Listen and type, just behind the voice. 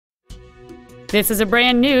This is a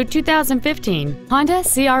brand new 2015 Honda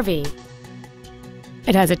CR-V.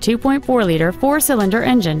 It has a 2.4-liter four-cylinder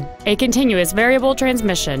engine, a continuous variable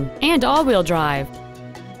transmission, and all-wheel drive.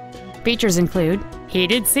 Features include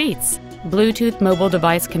heated seats, Bluetooth mobile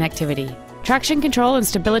device connectivity, traction control and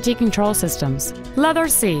stability control systems, leather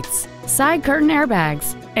seats, side curtain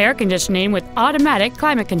airbags, air conditioning with automatic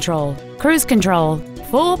climate control, cruise control,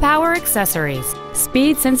 full power accessories,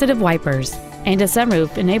 speed-sensitive wipers, and a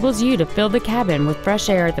sunroof enables you to fill the cabin with fresh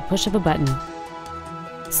air at the push of a button.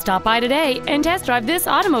 Stop by today and test drive this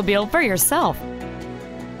automobile for yourself.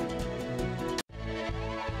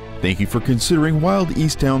 Thank you for considering Wild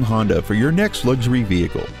Easttown Honda for your next luxury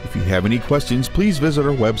vehicle. If you have any questions, please visit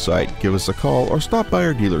our website, give us a call, or stop by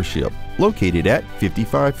our dealership located at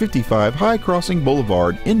 5555 High Crossing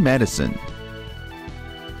Boulevard in Madison.